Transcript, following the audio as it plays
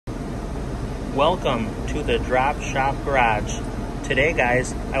Welcome to the Drop Shop Garage. Today,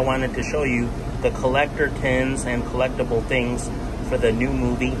 guys, I wanted to show you the collector tins and collectible things for the new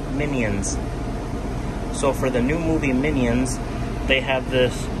movie Minions. So for the new movie Minions, they have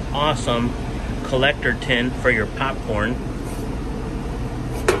this awesome collector tin for your popcorn.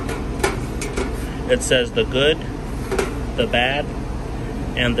 It says the good, the bad,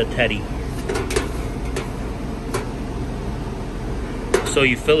 and the teddy. So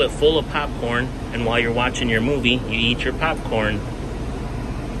you fill it full of popcorn, and while you're watching your movie, you eat your popcorn.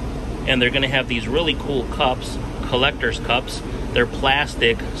 And they're gonna have these really cool cups, collector's cups. They're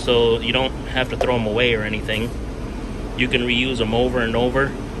plastic, so you don't have to throw them away or anything. You can reuse them over and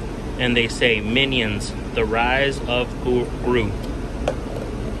over. And they say, Minions, the Rise of Gru.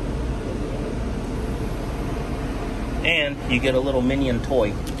 And you get a little Minion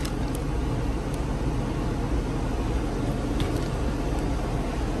toy.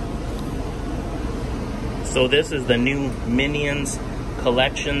 So this is the new Minions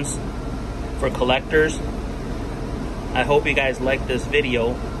collections for collectors. I hope you guys like this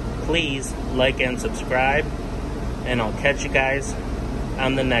video. Please like and subscribe, and I'll catch you guys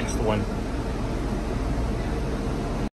on the next one.